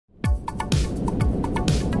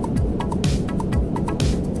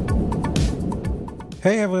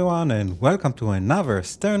Hey everyone, and welcome to another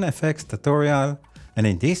Stern FX tutorial, and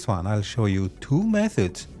in this one I'll show you two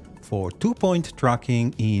methods for 2-point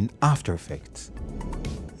tracking in After Effects.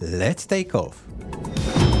 Let's take off.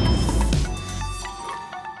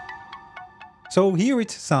 So here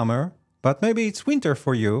it's summer, but maybe it's winter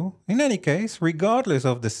for you. In any case, regardless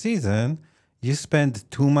of the season, you spend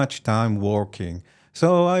too much time working,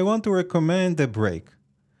 so I want to recommend a break.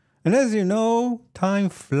 And as you know, time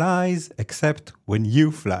flies except when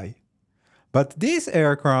you fly. But this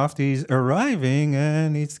aircraft is arriving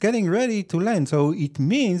and it's getting ready to land, so it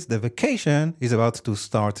means the vacation is about to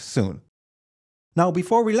start soon. Now,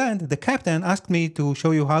 before we land, the captain asked me to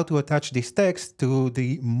show you how to attach this text to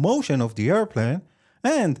the motion of the airplane,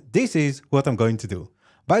 and this is what I'm going to do.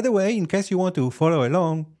 By the way, in case you want to follow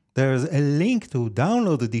along, there's a link to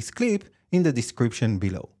download this clip in the description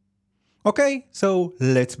below. Okay, so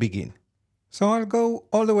let's begin. So I'll go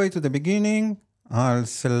all the way to the beginning. I'll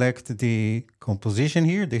select the composition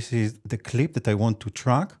here. This is the clip that I want to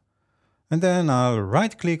track. And then I'll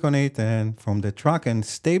right click on it, and from the track and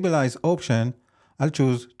stabilize option, I'll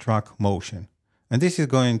choose track motion. And this is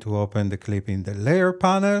going to open the clip in the layer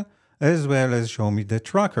panel, as well as show me the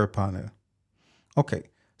tracker panel. Okay,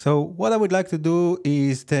 so what I would like to do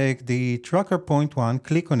is take the tracker point one,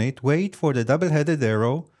 click on it, wait for the double-headed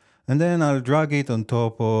arrow, and then I'll drag it on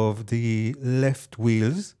top of the left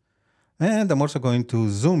wheels. And I'm also going to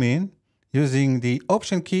zoom in using the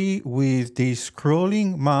option key with the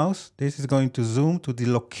scrolling mouse. This is going to zoom to the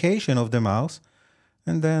location of the mouse.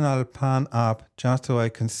 And then I'll pan up just so I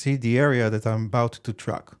can see the area that I'm about to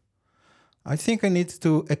track. I think I need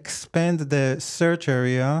to expand the search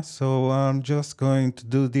area, so I'm just going to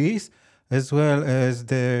do this, as well as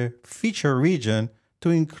the feature region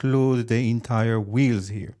to include the entire wheels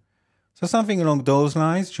here. So something along those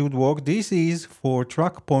lines should work. This is for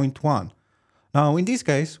track point one. Now in this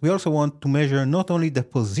case, we also want to measure not only the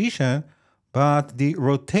position, but the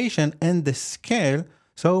rotation and the scale,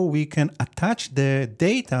 so we can attach the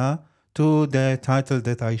data to the title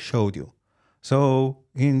that I showed you. So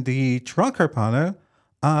in the tracker panel,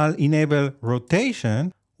 I'll enable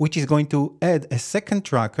rotation, which is going to add a second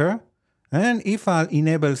tracker. And if I'll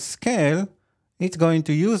enable scale, it's going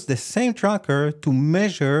to use the same tracker to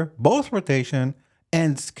measure both rotation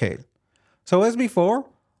and scale. So as before,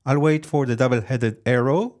 I'll wait for the double-headed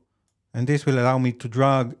arrow, and this will allow me to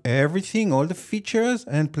drag everything, all the features,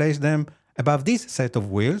 and place them above this set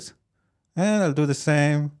of wheels. And I'll do the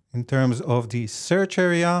same in terms of the search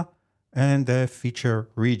area and the feature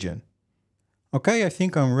region. Okay, I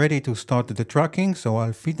think I'm ready to start the tracking, so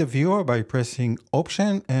I'll feed the viewer by pressing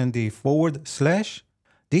Option and the forward slash.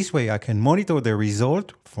 This way I can monitor the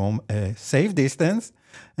result from a safe distance,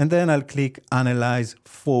 and then I'll click Analyze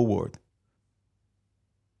Forward.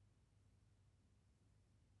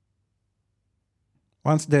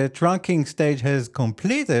 Once the tracking stage has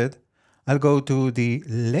completed, I'll go to the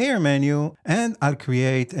Layer menu and I'll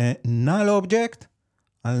create a null object.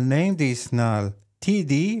 I'll name this null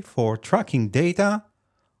TD for tracking data.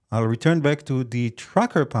 I'll return back to the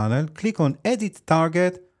tracker panel, click on Edit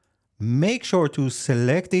Target, make sure to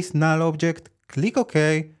select this null object, click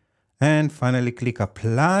OK, and finally click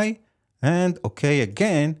Apply, and OK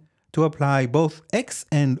again to apply both X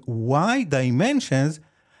and Y dimensions,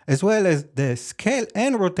 as well as the scale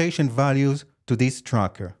and rotation values to this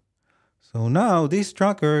tracker. So now this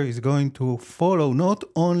tracker is going to follow not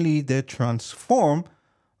only the transform,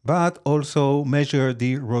 but also measure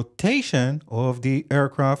the rotation of the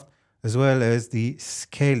aircraft, as well as the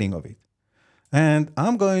scaling of it. And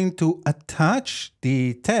I'm going to attach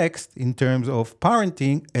the text in terms of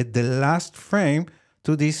parenting at the last frame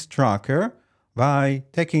to this tracker by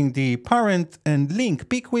taking the parent and link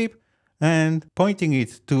pick whip and pointing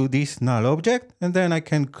it to this null object. And then I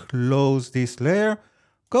can close this layer,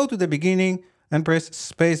 go to the beginning and press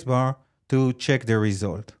spacebar to check the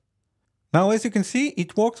result. Now, as you can see,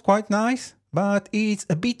 it works quite nice, but it's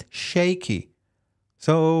a bit shaky.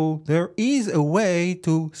 So there is a way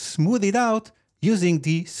to smooth it out using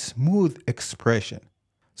the smooth expression.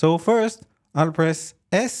 So first, I'll press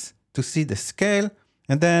S to see the scale,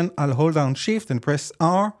 and then I'll hold down Shift and press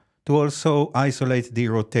R to also isolate the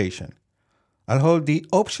rotation. I'll hold the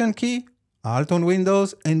Option key, Alt on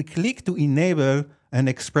Windows, and click to enable an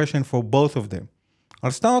expression for both of them. I'll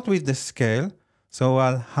start with the scale, so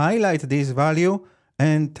I'll highlight this value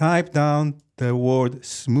and type down the word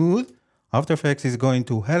smooth. After Effects is going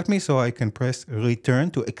to help me, so I can press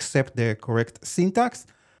return to accept the correct syntax.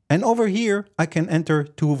 And over here, I can enter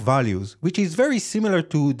two values, which is very similar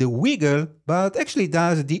to the wiggle, but actually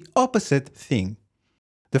does the opposite thing.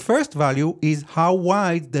 The first value is how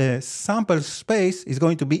wide the sample space is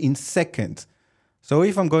going to be in seconds. So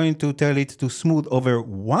if I'm going to tell it to smooth over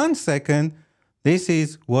 1 second, this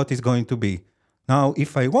is what it's going to be. Now,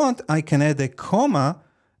 if I want, I can add a comma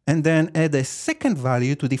and then add a second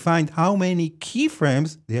value to define how many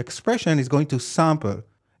keyframes the expression is going to sample.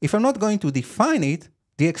 If I'm not going to define it,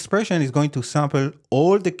 the expression is going to sample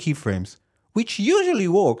all the keyframes, which usually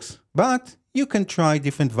works, but you can try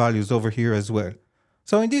different values over here as well.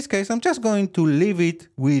 So in this case, I'm just going to leave it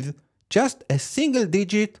with just a single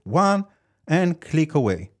digit 1 and click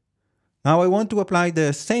away. Now I want to apply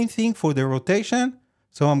the same thing for the rotation.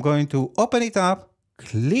 So I'm going to open it up,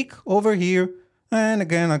 click over here, and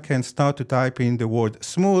again I can start to type in the word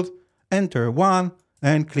smooth, enter 1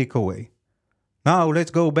 and click away. Now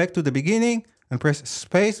let's go back to the beginning and press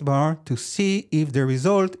spacebar to see if the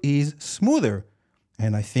result is smoother.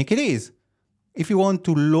 And I think it is. If you want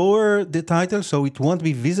to lower the title so it won't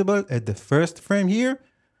be visible at the first frame here,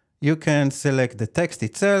 you can select the text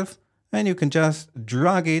itself and you can just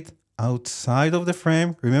drag it outside of the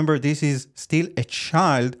frame. Remember, this is still a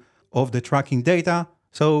child of the tracking data,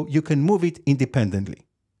 so you can move it independently.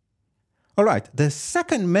 All right, the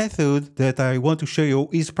second method that I want to show you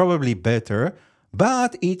is probably better,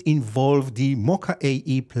 but it involves the Mocha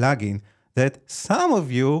Ae plugin that some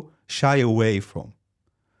of you shy away from.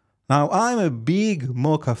 Now, I'm a big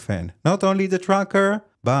Mocha fan, not only the tracker,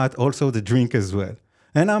 but also the drink as well.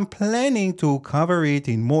 And I'm planning to cover it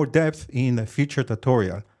in more depth in a future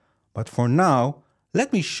tutorial. But for now,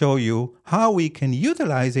 let me show you how we can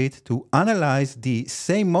utilize it to analyze the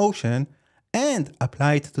same motion and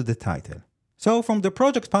apply it to the title. So from the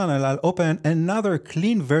project panel, I'll open another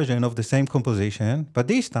clean version of the same composition, but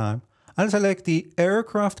this time I'll select the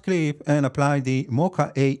aircraft clip and apply the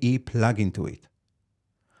Mocha Ae plugin to it.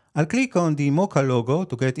 I'll click on the Mocha logo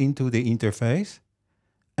to get into the interface.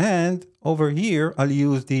 And over here, I'll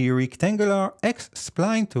use the rectangular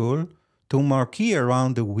X-spline tool to marquee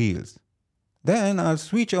around the wheels. Then I'll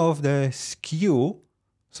switch off the skew.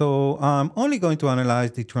 So I'm only going to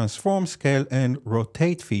analyze the transform, scale, and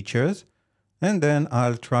rotate features. And then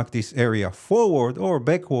I'll track this area forward or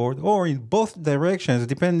backward or in both directions,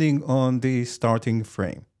 depending on the starting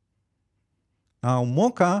frame. Now,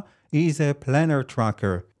 Mocha is a planar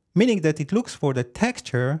tracker, meaning that it looks for the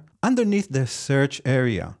texture underneath the search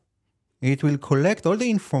area. It will collect all the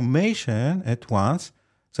information at once,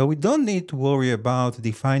 so we don't need to worry about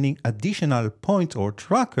defining additional points or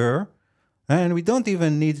tracker, and we don't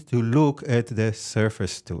even need to look at the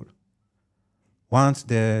surface tool. Once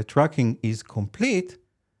the tracking is complete,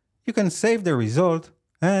 you can save the result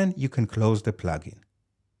and you can close the plugin.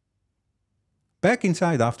 Back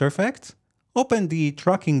inside After Effects, open the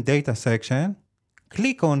Tracking Data section,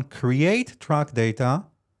 click on Create Track Data,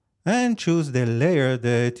 and choose the layer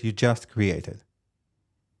that you just created.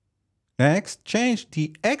 Next, change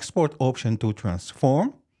the Export option to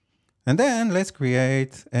Transform, and then let's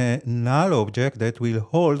create a null object that will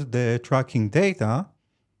hold the tracking data.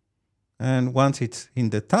 And once it's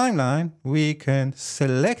in the timeline, we can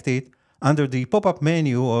select it under the pop-up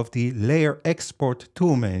menu of the Layer Export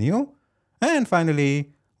To menu. And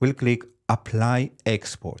finally, we'll click Apply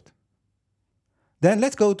Export. Then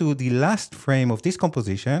let's go to the last frame of this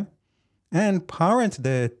composition and parent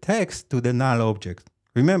the text to the null object.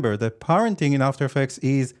 Remember, the parenting in After Effects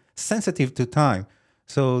is sensitive to time.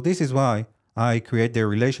 So this is why I create the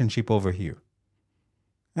relationship over here.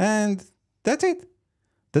 And that's it.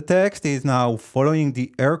 The text is now following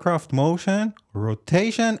the aircraft motion,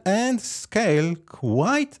 rotation, and scale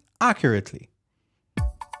quite accurately.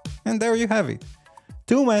 And there you have it.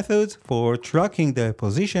 2 methods for tracking the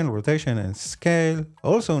position, rotation, and scale,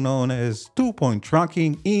 also known as 2-point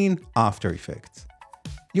tracking in After Effects.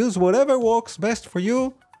 Use whatever works best for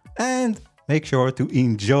you and make sure to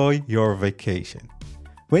enjoy your vacation.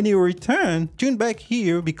 When you return, tune back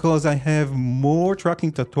here because I have more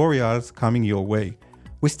tracking tutorials coming your way.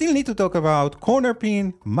 We still need to talk about corner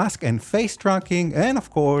pin, mask and face tracking, and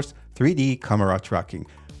of course, 3D camera tracking.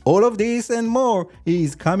 All of this and more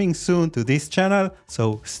is coming soon to this channel,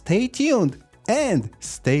 so stay tuned and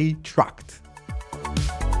stay tracked.